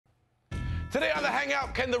Today on The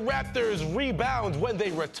Hangout, can the Raptors rebound when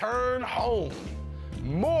they return home?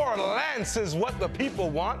 More Lance is what the people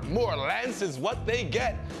want. More Lance is what they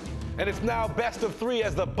get. And it's now best of three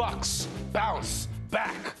as the Bucks bounce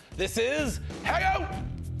back. This is Hangout.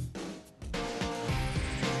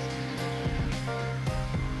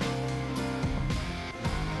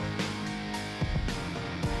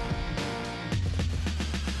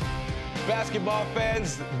 Basketball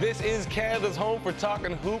fans, this is Canada's home for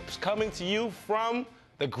talking hoops, coming to you from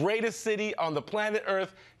the greatest city on the planet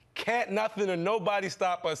Earth. Can't nothing or nobody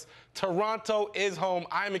stop us. Toronto is home.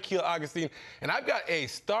 I'm Akil Augustine, and I've got a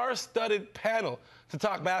star-studded panel to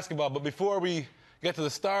talk basketball. But before we get to the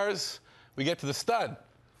stars, we get to the stud.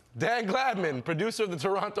 Dan Gladman, producer of the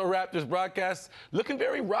Toronto Raptors broadcast, looking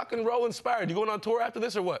very rock and roll inspired. You going on tour after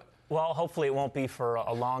this or what? Well, hopefully it won't be for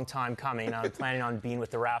a long time coming. I'm planning on being with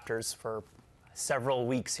the Raptors for several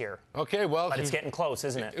weeks here. Okay, well. But it's getting close,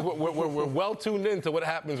 isn't it? We're well tuned in to what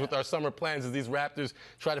happens with our summer plans as these Raptors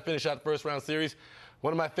try to finish out the first-round series.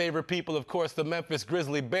 One of my favorite people, of course, the Memphis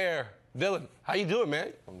Grizzly Bear. Dillon, how you doing,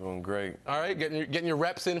 man? I'm doing great. All right, getting your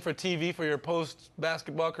reps in for TV for your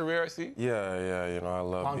post-basketball career, I see? Yeah, you know, I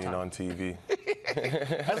love being on TV.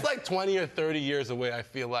 That's like 20 or 30 years away, I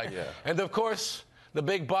feel like. Yeah. And, of course, the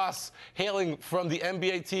big boss hailing from the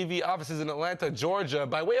NBA TV offices in Atlanta, Georgia,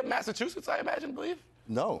 by way of Massachusetts, I believe?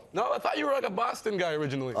 No. No, I thought you were like a Boston guy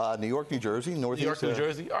originally. New York, New Jersey, Northeast. New York, New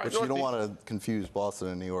Jersey. All right, but you don't want to confuse Boston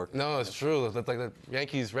and New York. No, it's true. That's like the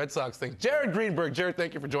Yankees-Red Sox thing. Jared Greenberg. Jared,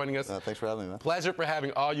 thank you for joining us. Thanks for having me, man. Pleasure for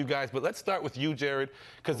having all you guys. But let's start with you, Jared,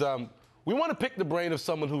 because we want to pick the brain of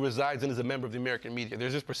someone who resides and is a member of the American media.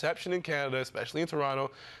 There's this perception in Canada, especially in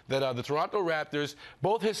Toronto, that the Toronto Raptors,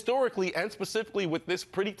 both historically and specifically with this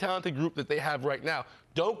pretty talented group that they have right now,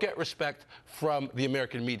 don't get respect from the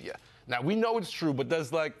American media. Now, we know it's true, but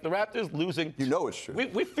does, like, the Raptors losing... You know it's true.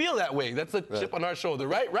 We feel that way. That's a chip on our shoulder,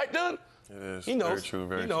 right? Right, Dillon? It is. He knows. Very true,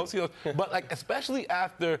 very true. He knows. But, like, especially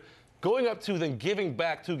after going up to then giving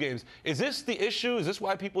back 2 games, is this the issue? Is this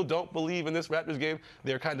why people don't believe in this Raptors game,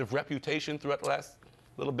 their kind of reputation throughout the last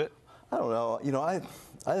little bit? I don't know. You know,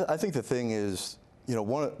 I think the thing is, you know,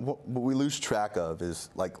 what we lose track of is,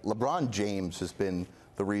 like, LeBron James has been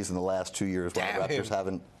the reason the last 2 years why the Raptors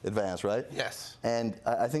haven't advanced, right? Yes. And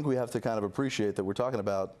I think we have to kind of appreciate that we're talking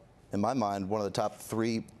about, in my mind, one of the top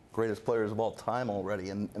 3 greatest players of all time already,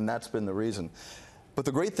 and that's been the reason. But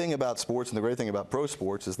the great thing about sports and the great thing about pro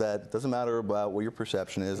sports is that it doesn't matter about what your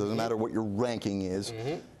perception is, it doesn't matter what your ranking is.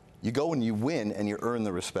 You go and you win and you earn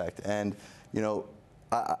the respect. And, you know,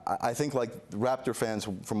 I think, like, Raptor fans,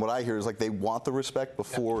 from what I hear, is like they want the respect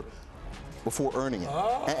before earning it.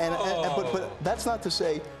 But that's not to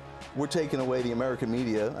say we're taking away the American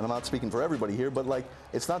media, and I'm not speaking for everybody here, but, like,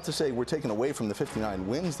 it's not to say we're taking away from the 59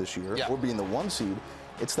 wins this year or being the 1 seed.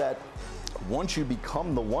 It's that once you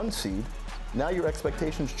become the 1 seed, now your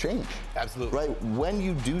expectations change. Absolutely. Right? When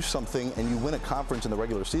you do something and you win a conference in the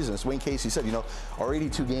regular season, as Wayne Casey said, you know, our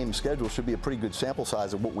 82-game schedule should be a pretty good sample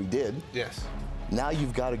size of what we did. Yes. Now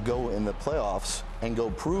you've got to go in the playoffs and go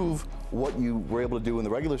prove what you were able to do in the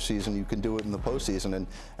regular season. You can do it in the postseason.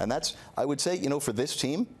 And that's, I would say, you know, for this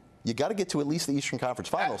team, you got to get to at least the Eastern Conference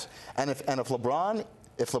Finals. And if LeBron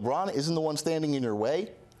isn't the one standing in your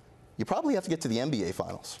way, you probably have to get to the NBA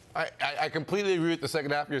Finals. I completely agree with the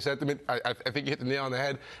second half of your sentiment. I think you hit the nail on the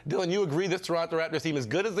head. Dillon, you agree this Toronto Raptors team, as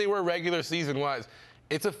good as they were regular season-wise,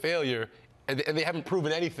 it's a failure, and they haven't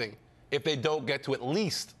proven anything if they don't get to at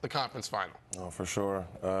least the conference final. Oh, for sure.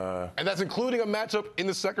 And that's including a matchup in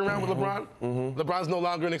the second round with LeBron? LeBron's no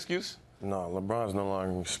longer an excuse? No, LeBron's no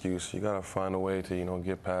longer an excuse. You got to find a way to, you know,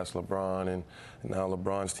 get past LeBron. And now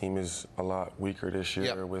LeBron's team is a lot weaker this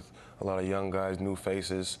year with a lot of young guys, new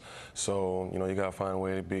faces. So, you know, you got to find a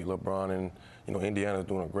way to beat LeBron. And, you know, Indiana's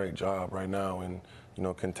doing a great job right now and, you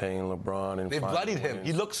know, containing LeBron. And they've bloodied him.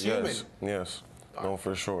 He looks human. Yes. No,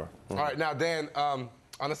 for sure. All right, now, Dan, on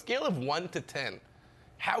a scale of 1 to 10,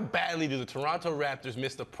 how badly do the Toronto Raptors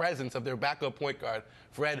miss the presence of their backup point guard,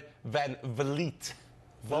 Fred VanVleet?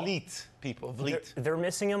 They're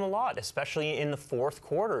missing him a lot, especially in the fourth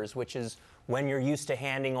quarters, which is when you're used to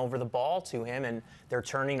handing over the ball to him, and they're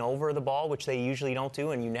turning over the ball, which they usually don't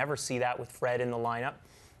do, and you never see that with Fred in the lineup.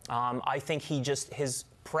 I think his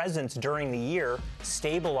presence during the year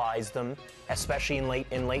stabilized them, especially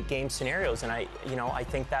in late game scenarios, and I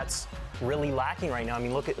think that's really lacking right now. I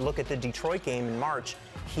mean, look at the Detroit game in March.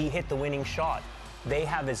 He hit the winning shot. They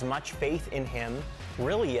have as much faith in him,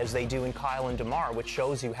 really, as they do in Kyle and DeMar, which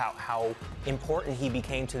shows you how important he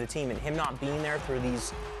became to the team. And him not being there through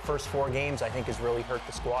these first 4 games, I think, has really hurt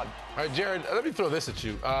the squad. All right, Jared, let me throw this at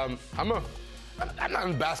you. I'm not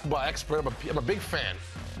a basketball expert. I'm a big fan.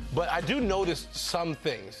 But I do notice some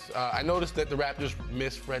things. I noticed that the Raptors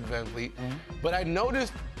missed Fred VanVleet, but I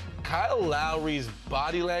noticed Kyle Lowry's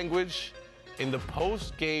body language in the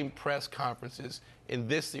post-game press conferences in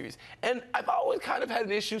this series. And I've always kind of had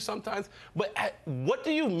an issue sometimes, but what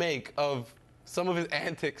do you make of some of his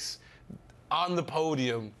antics on the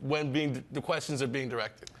podium when the questions are being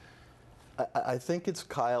directed? I think it's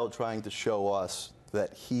Kyle trying to show us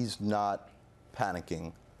that he's not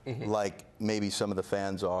panicking like maybe some of the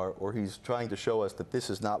fans are, or he's trying to show us that this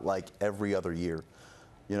is not like every other year.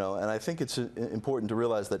 You know, and I think it's important to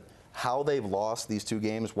realize that how they've lost these two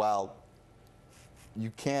games, while you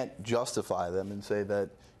can't justify them and say that,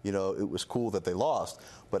 you know, it was cool that they lost,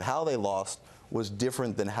 but how they lost was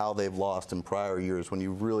different than how they've lost in prior years when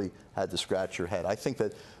you really had to scratch your head. I think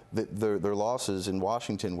that their losses in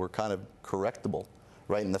Washington were kind of correctable,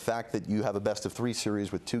 right? And the fact that you have a best-of-3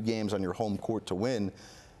 series with 2 games on your home court to win,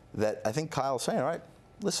 that I think Kyle's saying, all right,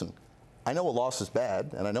 listen, I know a loss is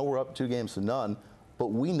bad, and I know we're up 2-0, but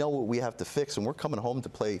we know what we have to fix, and we're coming home to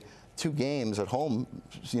play 2 games at home,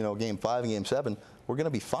 you know, Game 5 and Game 7. We're going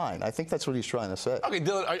to be fine. I think that's what he's trying to say. Okay,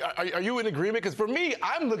 Dillon, are you in agreement? Because for me,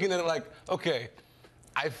 I'm looking at it like, okay,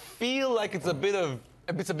 I feel like it's a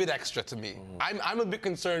bit extra to me. I'm a bit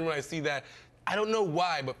concerned when I see that. I don't know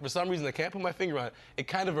why, but for some reason I can't put my finger on it. It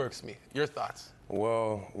kind of irks me. Your thoughts?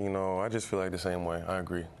 Well, you know, I just feel like the same way. I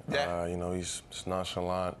agree. Yeah. You know, he's just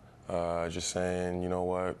nonchalant. Just saying, you know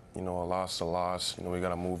what, you know, a loss is a loss. You know, we got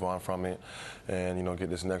to move on from it and, you know, get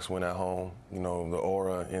this next win at home. You know, the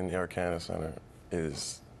aura in Air Canada Center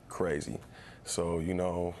is crazy. So, you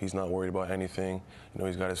know, he's not worried about anything. You know,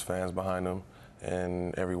 he's got his fans behind him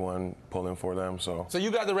and everyone pulling for them. So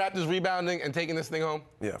you got the Raptors rebounding and taking this thing home?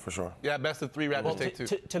 Yeah, for sure. Yeah, best-of-3 Raptors take 2.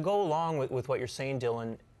 To go along with what you're saying,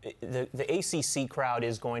 Dillon, the ACC crowd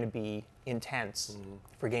is going to be intense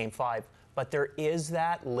for Game 5, but there is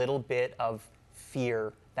that little bit of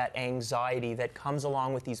fear, that anxiety that comes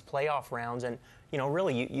along with these playoff rounds. And, you know,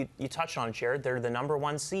 really, you touched on it, Jared. They're the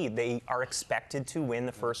 #1 seed. They are expected to win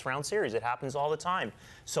the first-round series. It happens all the time.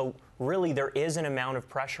 So, really, there is an amount of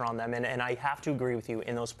pressure on them. And I have to agree with you.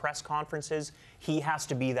 In those press conferences, he has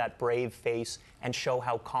to be that brave face and show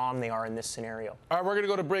how calm they are in this scenario. All right, we're going to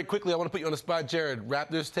go to break quickly. I want to put you on the spot, Jared.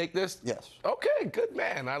 Raptors take this? Yes. Okay, good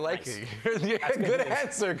man. I like Nice. it. Yeah, good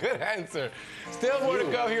answer. Good answer. Still more to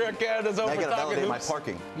go here at Canada's Home I for gotta Talking validate my Hoops.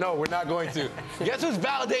 parking. No, we're not going to. Guess who's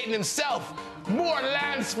validating himself? More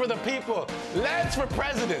Lance for the people. Lance for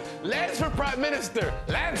president. Lance for prime minister.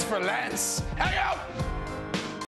 Lance for Lance. Hang out.